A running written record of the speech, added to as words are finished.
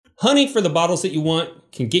Hunting for the bottles that you want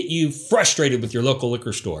can get you frustrated with your local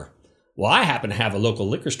liquor store. Well, I happen to have a local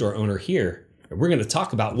liquor store owner here, and we're going to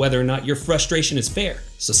talk about whether or not your frustration is fair.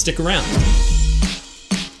 So stick around.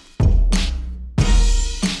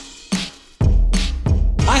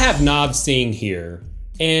 I have Nav Singh here,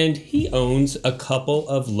 and he owns a couple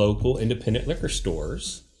of local independent liquor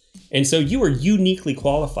stores. And so you are uniquely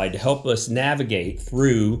qualified to help us navigate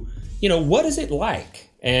through, what is it like?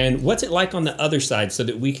 And what's it like on the other side so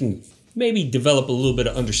that we can maybe develop a little bit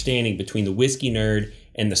of understanding between the whiskey nerd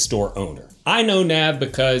and the store owner. I know Nav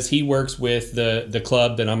because he works with the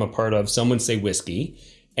club that I'm a part of, Someone Say Whiskey,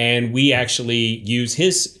 and we actually use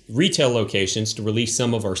his retail locations to release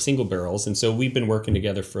some of our single barrels. And so we've been working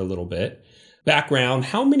together for a little bit. Background,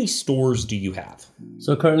 how many stores do you have?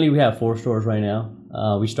 So currently we have 4 stores right now.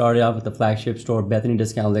 We started off with the flagship store, Bethany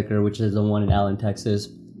Discount Liquor, which is the one in Allen, Texas.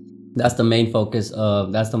 That's the main focus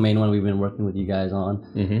that's the main one we've been working with you guys on.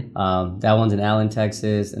 Mm-hmm. That one's in Allen,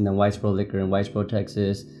 Texas, and then Whitesboro Liquor in Whitesboro,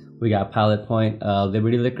 Texas. We got Pilot Point,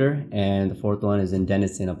 Liberty Liquor, and the 4th one is in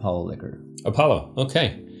Denison, Apollo Liquor. Apollo,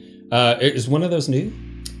 okay. Is one of those new?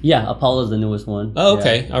 Yeah, Apollo's the newest one. Oh,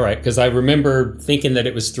 okay. Yeah. All right. Because I remember thinking that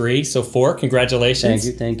it was 3, so 4. Congratulations.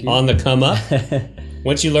 Thank you. On the come up.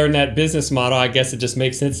 Once you learn that business model, I guess it just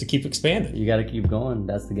makes sense to keep expanding. You got to keep going.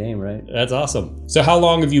 That's the game, right? That's awesome. So how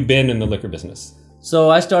long have you been in the liquor business? So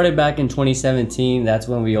I started back in 2017. That's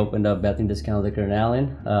when we opened up Bethany Discount Liquor in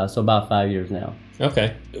Allen. So about 5 years now.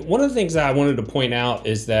 Okay. One of the things that I wanted to point out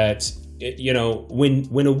is that,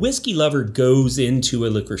 when a whiskey lover goes into a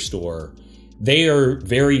liquor store, they are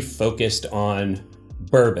very focused on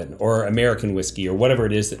bourbon or American whiskey or whatever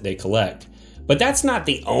it is that they collect. But that's not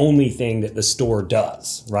the only thing that the store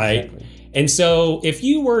does, right? Exactly. And so if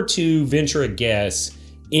you were to venture a guess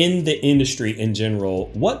in the industry in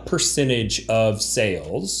general, what percentage of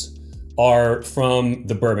sales are from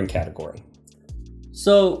the bourbon category?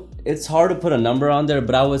 So it's hard to put a number on there,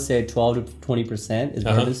 but I would say 12 to 20% is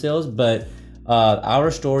bourbon sales. But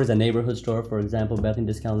our store is a neighborhood store, for example, Bethany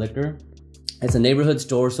Discount Liquor. It's a neighborhood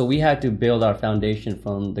store, so we had to build our foundation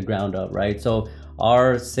from the ground up, right? So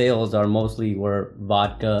our sales are mostly were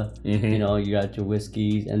vodka, you got your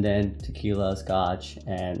whiskeys, and then tequila, scotch,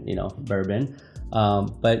 and, bourbon.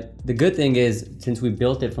 But the good thing is, since we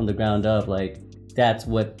built it from the ground up, that's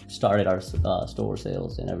what started our store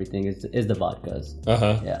sales and everything is the vodkas.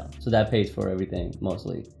 Yeah, so that pays for everything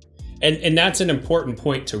mostly. And that's an important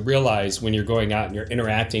point to realize when you're going out and you're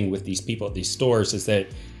interacting with these people at these stores is that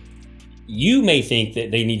you may think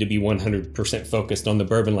that they need to be 100% focused on the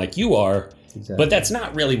bourbon like you are, exactly. But that's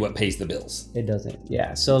not really what pays the bills. It doesn't.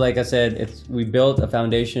 Yeah. So like I said, we built a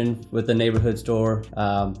foundation with the neighborhood store.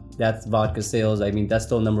 That's vodka sales. I mean, that's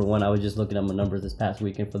still number one. I was just looking at my numbers this past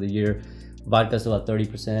weekend for the year. Vodka's still at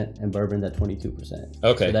 30% and bourbon's at 22%.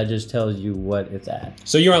 Okay. So that just tells you what it's at.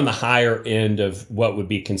 So you're on the higher end of what would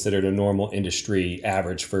be considered a normal industry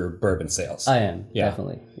average for bourbon sales. I am,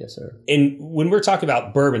 definitely. Yes, sir. And when we're talking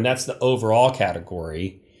about bourbon, that's the overall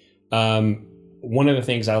category. One of the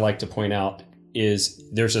things I like to point out is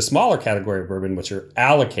there's a smaller category of bourbon, which are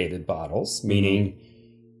allocated bottles, meaning,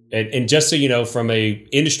 and just so you know, from a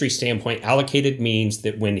industry standpoint, allocated means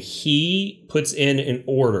that when he puts in an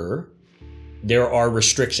order, there are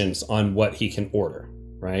restrictions on what he can order,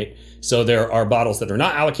 right? So there are bottles that are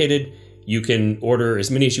not allocated. You can order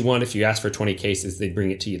as many as you want. If you ask for 20 cases, they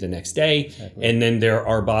bring it to you the next day. Exactly. And then there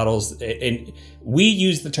are bottles, and we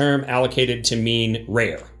use the term allocated to mean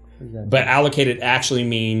rare. Exactly. But allocated actually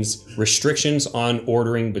means restrictions on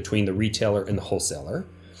ordering between the retailer and the wholesaler.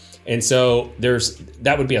 And so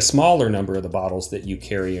that would be a smaller number of the bottles that you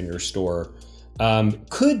carry in your store.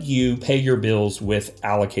 Could you pay your bills with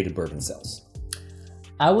allocated bourbon sales?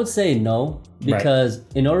 I would say no, because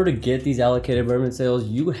in order to get these allocated bourbon sales,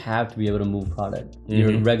 you have to be able to move product,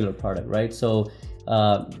 your regular product, right? So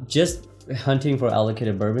just hunting for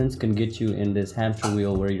allocated bourbons can get you in this hamster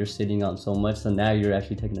wheel where you're sitting on so much, so now you're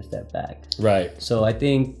actually taking a step back. Right. So I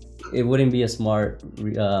think it wouldn't be a smart,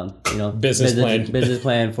 business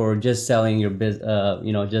plan for just selling your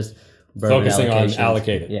just bourbon focusing on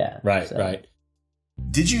allocated. Yeah. Right.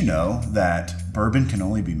 Did you know that bourbon can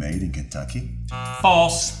only be made in Kentucky?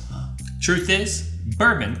 False. Truth is,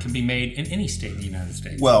 bourbon can be made in any state in the United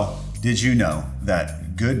States. Well, did you know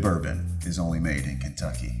that good bourbon is only made in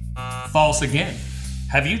Kentucky? False again.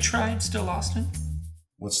 Have you tried Still Austin?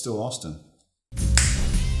 What's Still Austin?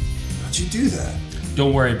 How'd you do that?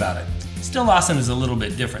 Don't worry about it. Still Austin is a little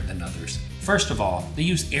bit different than others. First of all, they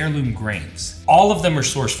use heirloom grains. All of them are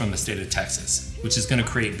sourced from the state of Texas, which is going to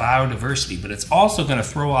create biodiversity, but it's also going to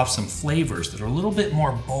throw off some flavors that are a little bit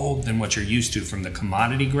more bold than what you're used to from the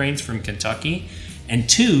commodity grains from Kentucky. And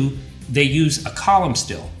 2, they use a column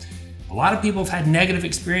still. A lot of people have had negative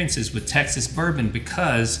experiences with Texas bourbon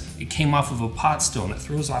because it came off of a pot still and it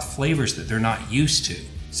throws off flavors that they're not used to.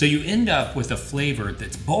 So you end up with a flavor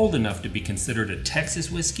that's bold enough to be considered a Texas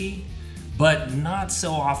whiskey, but not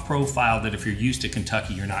so off profile that if you're used to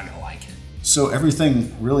Kentucky, you're not going to like it. So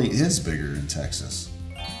everything really is bigger in Texas.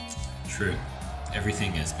 True.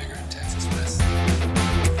 Everything is bigger in Texas,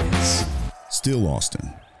 Wes. Still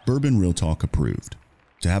Austin. Bourbon Real Talk approved.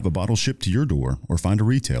 To have a bottle shipped to your door or find a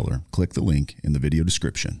retailer, click the link in the video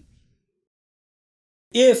description.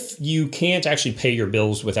 If you can't actually pay your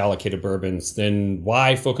bills with allocated bourbons, then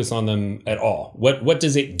why focus on them at all? What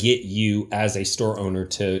does it get you as a store owner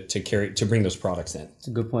to bring those products in? It's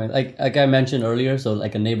a good point. Like I mentioned earlier, so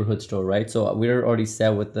like a neighborhood store, right? So we're already set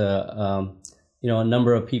with the a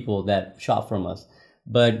number of people that shop from us.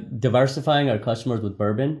 But diversifying our customers with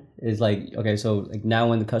bourbon is like, okay, so like now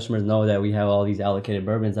when the customers know that we have all these allocated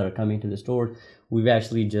bourbons that are coming to the store, we've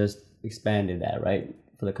actually just expanded that, right,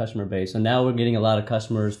 for the customer base. So now we're getting a lot of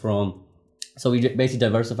customers so we basically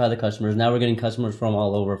diversify the customers. Now we're getting customers from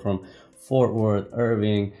all over, from Fort Worth,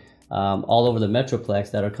 Irving, all over the Metroplex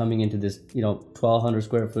that are coming into this, 1,200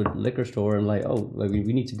 square foot liquor store and like, oh, like we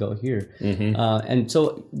need to go here. Mm-hmm. And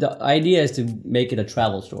so the idea is to make it a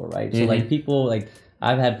travel store, right? So like people like,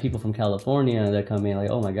 I've had people from California that come in like,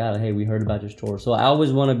 oh my God, hey, we heard about your store. So I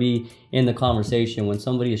always want to be in the conversation when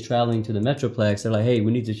somebody is traveling to the Metroplex. They're like, hey,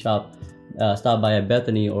 we need to stop by at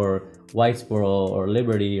Bethany or Whitesboro or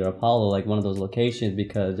Liberty or Apollo, like one of those locations,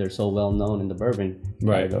 because they're so well known in the bourbon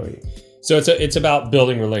category. So it's about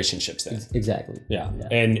building relationships then. Exactly. Yeah.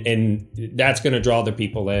 And that's going to draw the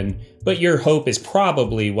people in. But your hope is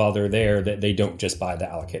probably while they're there that they don't just buy the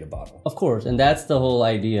allocated bottle. Of course. And that's the whole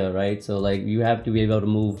idea, right? So like you have to be able to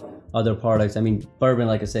move other products. I mean, bourbon,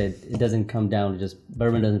 like I said, it doesn't come down to just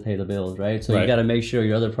bourbon doesn't pay the bills, right? So you got to make sure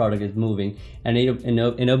your other product is moving. And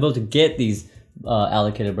in able to get these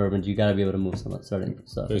allocated bourbons, you got to be able to move some certain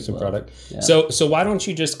stuff. There's some product. Yeah. So why don't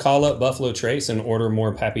you just call up Buffalo Trace and order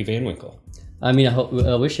more Pappy Van Winkle? I mean,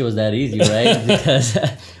 I wish it was that easy, right? Because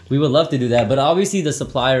we would love to do that, but obviously the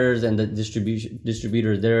suppliers and the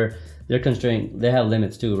distributors, they're constrained. They have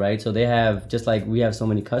limits too, right? So they have, just like we have so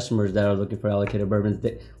many customers that are looking for allocated bourbons.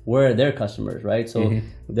 We're their customers, right? So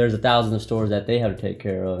there's 1,000 of stores that they have to take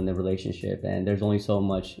care of in their relationship, and there's only so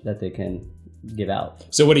much that they can give out.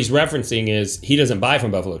 So what he's referencing is he doesn't buy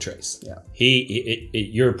from Buffalo Trace. Yeah.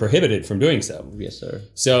 You're prohibited from doing so. Yes, sir.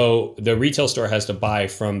 So the retail store has to buy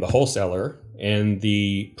from the wholesaler, and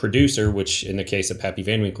the producer, which in the case of Pappy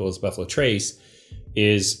Van Winkle is Buffalo Trace,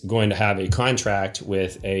 is going to have a contract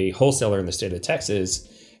with a wholesaler in the state of Texas,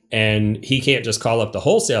 and he can't just call up the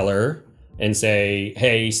wholesaler and say,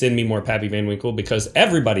 hey, send me more Pappy Van Winkle, because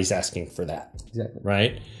everybody's asking for that. Exactly.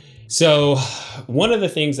 Right? So one of the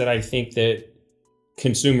things that I think that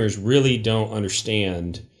consumers really don't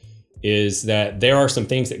understand is that there are some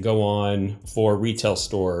things that go on for retail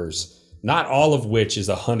stores, not all of which is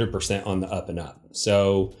 100% on the up and up.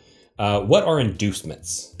 So what are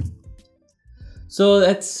inducements? So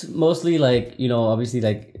that's mostly like, obviously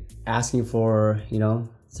like asking for,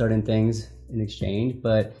 certain things in exchange.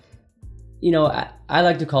 But, I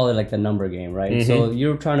like to call it like the number game, right? Mm-hmm. So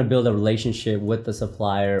you're trying to build a relationship with the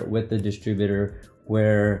supplier, with the distributor,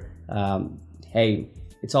 where, hey,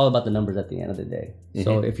 it's all about the numbers at the end of the day. Mm-hmm.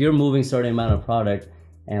 So if you're moving certain amount of product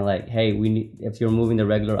and like, hey, if you're moving the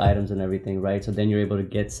regular items and everything, right? So then you're able to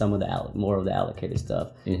get some of the more of the allocated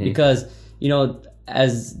stuff. Mm-hmm. Because,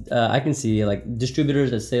 as I can see, like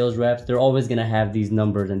distributors as sales reps, they're always going to have these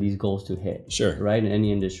numbers and these goals to hit. Sure. Right? In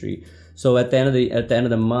any industry. So at the end of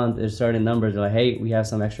the month, there's certain numbers like, hey, we have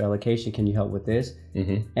some extra allocation. Can you help with this?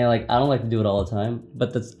 Mm-hmm. And like, I don't like to do it all the time,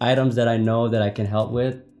 but the items that I know that I can help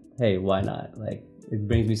with, hey, why not? Like, it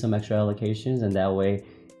brings me some extra allocations, and that way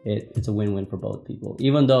it's a win-win for both people.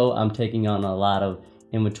 Even though I'm taking on a lot of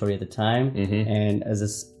inventory at the time, mm-hmm. and as a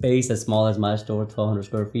space as small as my store, 1,200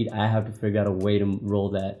 square feet, I have to figure out a way to roll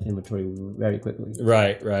that inventory very quickly.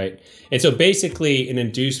 Right. And so basically an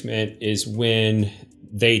inducement is when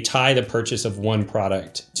they tie the purchase of one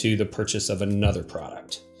product to the purchase of another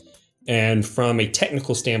product. And from a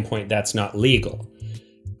technical standpoint, that's not legal.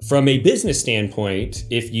 From a business standpoint,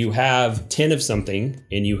 if you have 10 of something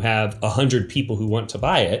and you have 100 people who want to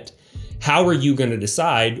buy it, how are you going to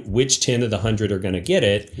decide which 10 of the 100 are going to get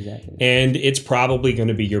it? Exactly. And it's probably going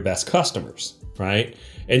to be your best customers, right?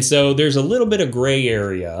 And so there's a little bit of gray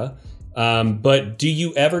area, but do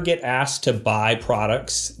you ever get asked to buy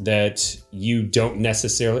products that you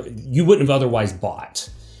wouldn't have otherwise bought,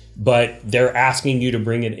 but they're asking you to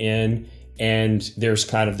bring it in, and there's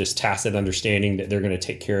kind of this tacit understanding that they're going to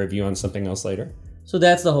take care of you on something else later? So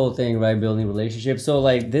that's the whole thing, right? Building relationships. So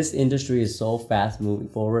like this industry is so fast moving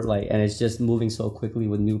forward, like, and it's just moving so quickly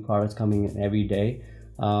with new products coming in every day.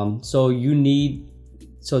 So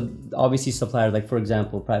obviously suppliers, like for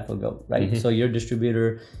example, Prideful Goat, right? So your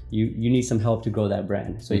distributor, you need some help to grow that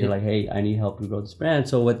brand. So you're like, hey, I need help to grow this brand.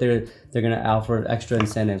 So what they're gonna offer extra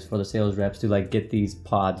incentives for the sales reps to like get these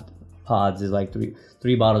pods is like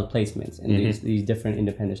three bottle placements in these different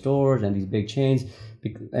independent stores and these big chains,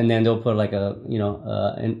 and then they'll put like a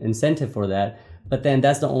an incentive for that. But then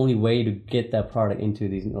that's the only way to get that product into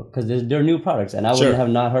these, because they're new products, and I would have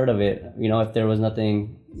not heard of it, if there was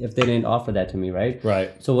nothing, if they didn't offer that to me, right?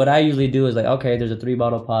 Right. So what I usually do is like, okay, there's a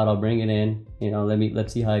 3-bottle pod, I'll bring it in,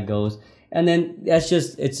 let's see how it goes, and then it's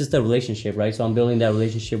just a relationship, right? So I'm building that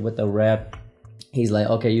relationship with the rep. He's like,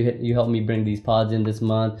 okay, you help me bring these pods in this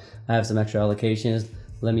month. I have some extra allocations.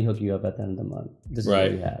 Let me hook you up at the end of the month. This is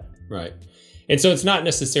what we have. Right. And so it's not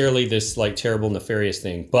necessarily this like terrible, nefarious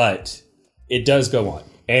thing, but it does go on.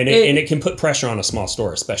 And it can put pressure on a small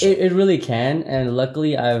store, especially. It really can. And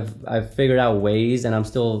luckily I've figured out ways, and I'm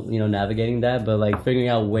still, navigating that, but like figuring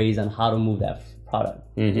out ways on how to move that product,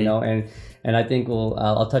 and I think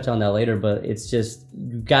I'll touch on that later, but it's just,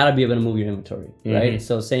 you gotta be able to move your inventory, right?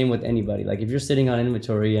 So same with anybody. Like if you're sitting on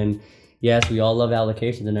inventory, and yes, we all love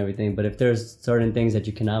allocations and everything, but if there's certain things that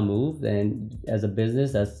you cannot move, then as a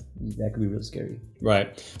business, that could be real scary.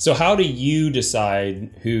 Right. So how do you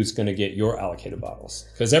decide who's going to get your allocated bottles?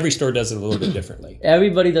 Because every store does it a little bit differently.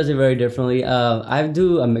 Everybody does it very differently. I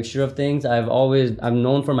do a mixture of things. I'm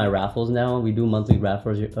known for my raffles now. We do monthly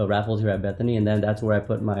raffles here at Bethany, and then that's where I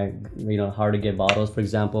put my hard to get bottles. For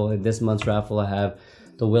example, in this month's raffle, I have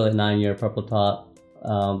the Willet 9-year Purple Top,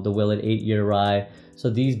 the Willet 8-year Rye. So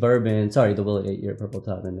these bourbons, the Willet 8-year Purple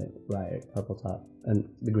Top and the Rye Purple Top and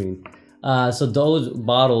the green. So those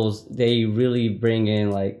bottles, they really bring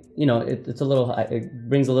in it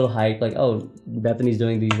brings a little hype, like, oh, Bethany's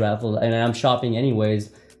doing these raffles and I'm shopping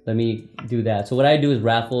anyways, let me do that. So what I do is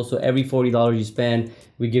raffles. So every $40 you spend,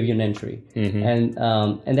 we give you an entry. And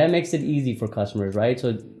that makes it easy for customers, right?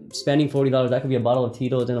 So spending $40, that could be a bottle of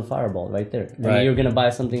Tito's and a Fireball right there. Right. You're gonna buy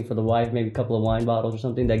something for the wife, maybe a couple of wine bottles or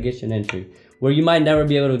something, that gets you an entry, where you might never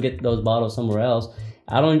be able to get those bottles somewhere else.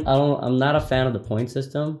 I'm not a fan of the point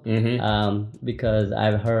system, because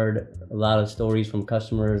I've heard a lot of stories from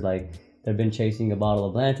customers, like they've been chasing a bottle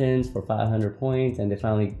of Blanton's for 500 points, and they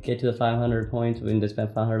finally get to the 500 points when they spend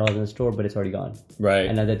 $500 in the store, but it's already gone. Right.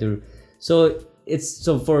 And that do. So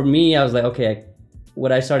for me, I was like, okay,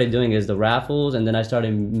 what I started doing is the raffles, and then I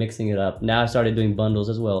started mixing it up. Now I started doing bundles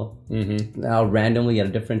as well. Now randomly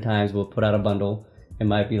at different times, we'll put out a bundle. It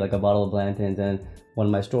might be like a bottle of Blanton's and one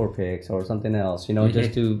of my store picks or something else,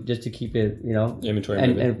 just to keep it, inventory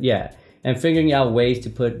and figuring out ways to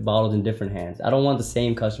put bottles in different hands. I don't want the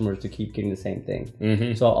same customers to keep getting the same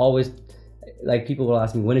thing. So I always, like, people will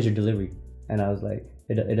ask me, when is your delivery? And I was like,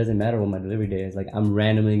 it doesn't matter what my delivery day is. Like, I'm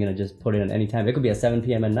randomly going to just put it at any time. It could be at 7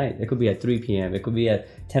 p.m. at night. It could be at 3 p.m. It could be at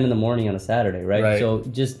 10 in the morning on a Saturday, right? So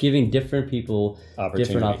just giving different people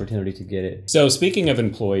different opportunity to get it. So speaking of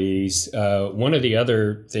employees, one of the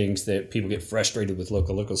other things that people get frustrated with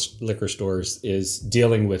local liquor stores is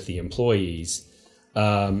dealing with the employees.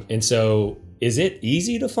 And so is it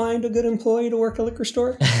easy to find a good employee to work a liquor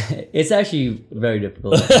store? It's actually very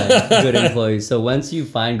difficult to find good employees. So once you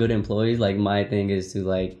find good employees, like, my thing is to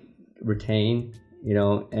like retain,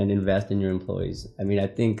 and invest in your employees. I mean, I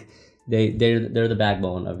think they're the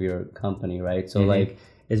backbone of your company, right? So like,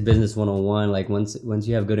 it's business 101. Like once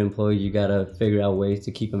you have good employees, you gotta figure out ways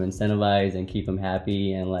to keep them incentivized and keep them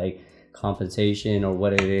happy, and like compensation or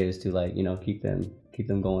what it is to like, keep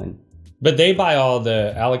them going. But they buy all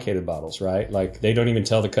the allocated bottles, right? Like, they don't even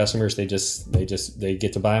tell the customers. They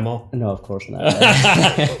get to buy them all. No, of course not.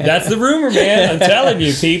 That's the rumor, man. I'm telling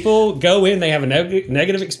you, people go in, they have a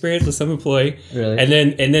negative experience with some employee, really, and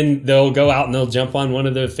then they'll go out and they'll jump on one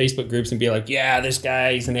of the Facebook groups and be like, "Yeah, this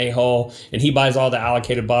guy, he's an a-hole, and he buys all the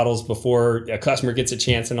allocated bottles before a customer gets a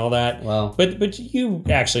chance and all that." Wow. But you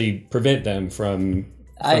actually prevent them from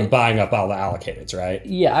buying up all the allocateds, right?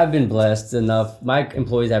 Yeah, I've been blessed enough. My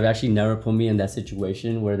employees have actually never put me in that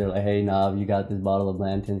situation where they're like, hey, Nav, you got this bottle of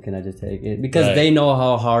Blanton, can I just take it? Because they know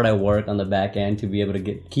how hard I work on the back end to be able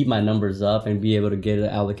to keep my numbers up and be able to get an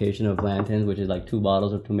allocation of Blantons, which is like 2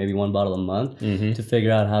 bottles or maybe 1 bottle a month, to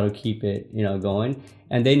figure out how to keep it, going.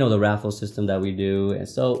 And they know the raffle system that we do. And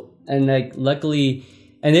so, and like, luckily,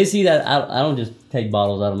 and they see that I don't just take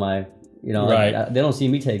bottles out of my, they don't see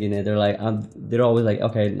me taking it. They're like, they're always like,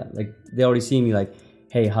 okay, like, they already see me like,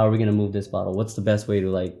 hey, how are we going to move this bottle? What's the best way to,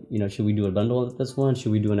 like, you know, should we do a bundle with this one?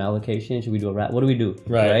 Should we do an allocation? Should we do a wrap? What do we do?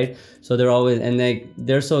 Right. So they're always, and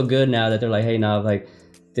they're so good now that they're like, hey, now, like,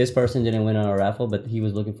 this person didn't win on a raffle, but he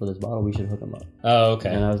was looking for this bottle. We should hook him up. Oh,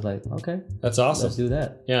 okay. And I was like, okay. That's awesome. Let's do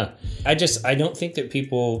that. Yeah. I don't think that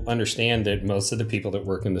people understand that most of the people that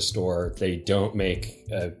work in the store, they don't make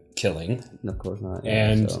a killing. Of course not.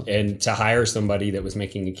 And to hire somebody that was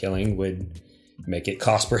making a killing would make it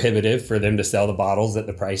cost prohibitive for them to sell the bottles at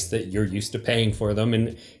the price that you're used to paying for them.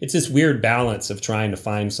 And it's this weird balance of trying to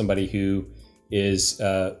find somebody who is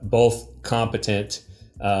both competent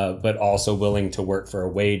but also willing to work for a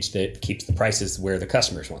wage that keeps the prices where the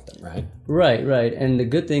customers want them, right? Right. And the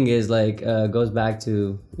good thing is, like, goes back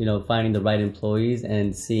to, you know, finding the right employees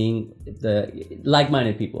and seeing the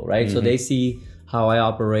like-minded people, right? So they see how I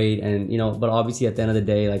operate, and, you know, but obviously at the end of the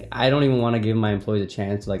day, like, I don't even want to give my employees a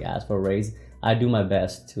chance to, like, ask for a raise. I do my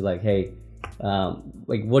best to, like, hey,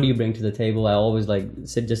 like, what do you bring to the table? I always, like,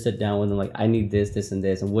 sit down with them, like, I need this, and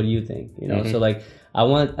this, and what do you think? You know, so, like, I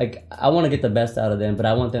want to get the best out of them, but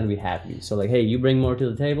I want them to be happy. So, like, hey, you bring more to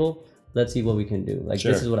the table. Let's see what we can do. Like,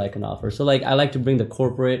 This is what I can offer. So, like, I like to bring the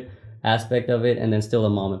corporate aspect of it, and then still the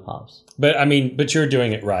mom and pops. But you're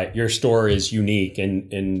doing it right. Your store is unique,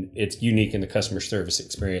 and it's unique in the customer service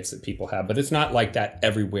experience that people have, but it's not like that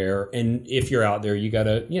everywhere. And if you're out there, you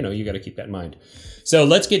gotta keep that in mind. So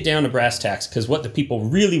let's get down to brass tacks, because what the people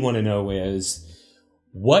really want to know is,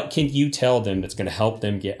 what can you tell them that's going to help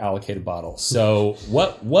them get allocated bottles? So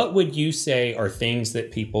what would you say are things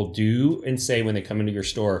that people do and say when they come into your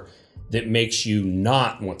store that makes you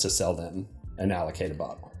not want to sell them an allocated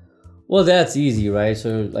bottle? Well, that's easy, right?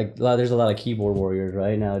 So, like, there's a lot of keyboard warriors,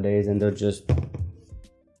 right, nowadays, and they're just,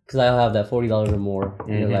 because I'll have that $40 or more,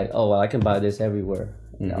 and they're like, oh, well, I can buy this everywhere.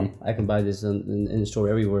 You know, I can buy this in the store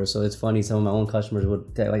everywhere. So it's funny, some of my own customers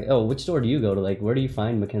would say, like, oh, which store do you go to? Like, where do you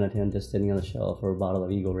find McKenna 10 just sitting on the shelf, or a bottle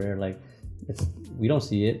of Eagle Rare? Like, we don't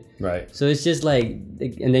see it. Right. So it's just like,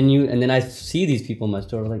 and then I see these people in my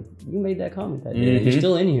store, like, you made that comment that day, and you're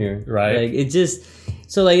still in here. Right. Like, it just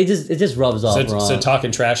rubs off wrong. So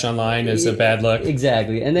talking trash online is a bad look.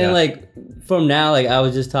 Exactly. And then like, from now, like, I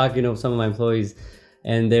was just talking to some of my employees,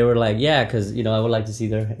 and they were like, yeah, because, you know, I would like to see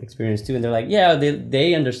their experience too. And they're like, yeah,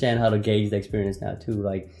 they understand how to gauge the experience now too.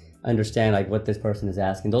 Like, understand, like, what this person is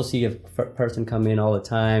asking. They'll see a person come in all the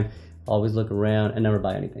time, always look around, and never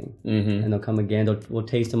buy anything. And they'll come again. We'll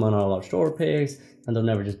taste them on all our store picks, and they'll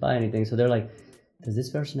never just buy anything. So they're like, does this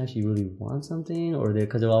person actually really want something? Or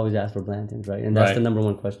because they'll always ask for Blanton's, right? And that's the number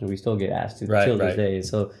one question we still get asked till this day.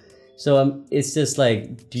 So it's just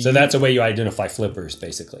like... that's a way you identify flippers,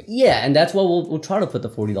 basically. Yeah, and that's why we'll try to put the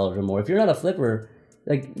 $40 or more. If you're not a flipper,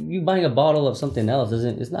 like, you buying a bottle of something else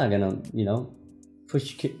it's not gonna, you know,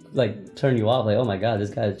 turn you off. Like, oh my God, this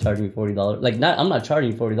guy is charging me $40. Like, I'm not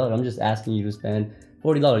charging you $40. I'm just asking you to spend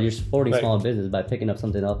 $40. You're supporting small business by picking up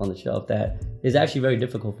something else on the shelf that is actually very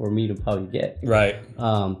difficult for me to probably get. Right.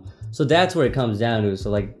 So that's where it comes down to. So,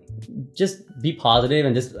 like, just be positive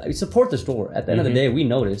and just support the store. At the end of the day, we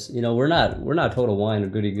notice, you know, we're not Total Wine or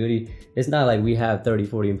goody. It's not like we have 30,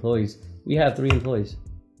 40 employees. We have 3 employees.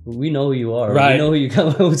 We know who you are. Right. We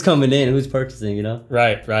know who's coming in, who's purchasing, you know?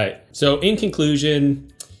 Right. So in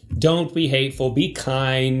conclusion, don't be hateful, be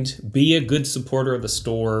kind, be a good supporter of the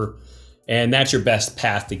store, and that's your best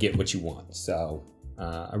path to get what you want. So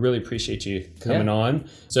I really appreciate you coming on.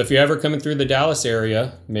 So if you're ever coming through the Dallas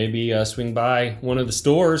area, maybe swing by one of the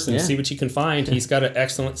stores and see what you can find. He's got an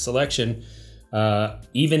excellent selection,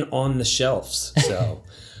 even on the shelves.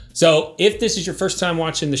 So if this is your first time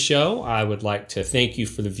watching the show, I would like to thank you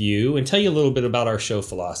for the view and tell you a little bit about our show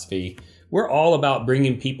philosophy. We're all about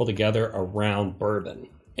bringing people together around bourbon.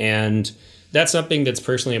 And that's something that's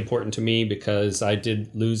personally important to me because I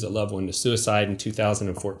did lose a loved one to suicide in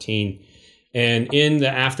 2014. And in the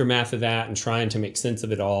aftermath of that and trying to make sense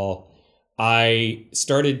of it all, I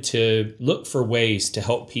started to look for ways to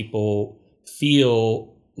help people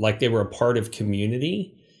feel like they were a part of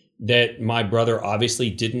community that my brother obviously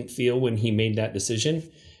didn't feel when he made that decision.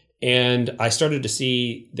 And I started to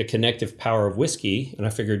see the connective power of whiskey. And I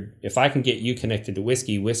figured if I can get you connected to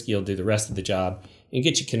whiskey, whiskey will do the rest of the job and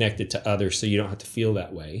get you connected to others so you don't have to feel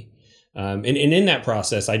that way. And in that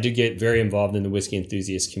process, I did get very involved in the whiskey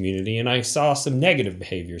enthusiast community, and I saw some negative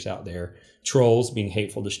behaviors out there, trolls being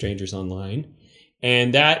hateful to strangers online.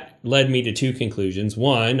 And that led me to 2 conclusions.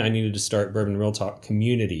 One, I needed to start Bourbon Real Talk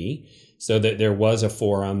community so that there was a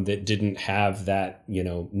forum that didn't have that, you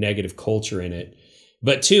know, negative culture in it.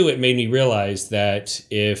 But 2, it made me realize that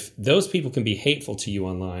if those people can be hateful to you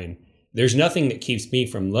online, there's nothing that keeps me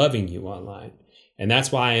from loving you online. And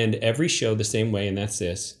that's why I end every show the same way, and that's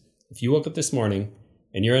this. If you woke up this morning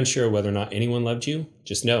and you're unsure whether or not anyone loved you,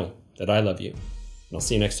 just know that I love you. And I'll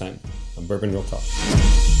see you next time on Bourbon Real Talk.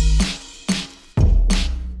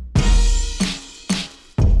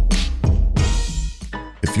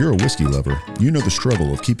 If you're a whiskey lover, you know the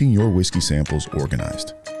struggle of keeping your whiskey samples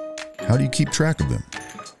organized. How do you keep track of them?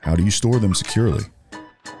 How do you store them securely?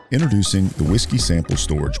 Introducing the Whiskey Sample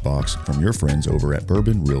Storage Box from your friends over at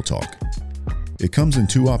Bourbon Real Talk. It comes in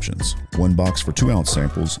 2 options, one box for 2-ounce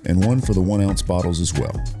samples and one for the 1-ounce bottles as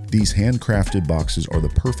well. These handcrafted boxes are the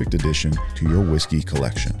perfect addition to your whiskey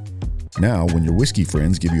collection. Now, when your whiskey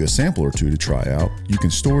friends give you a sample or 2 to try out, you can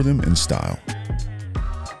store them in style.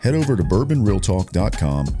 Head over to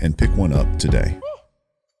bourbonrealtalk.com and pick one up today.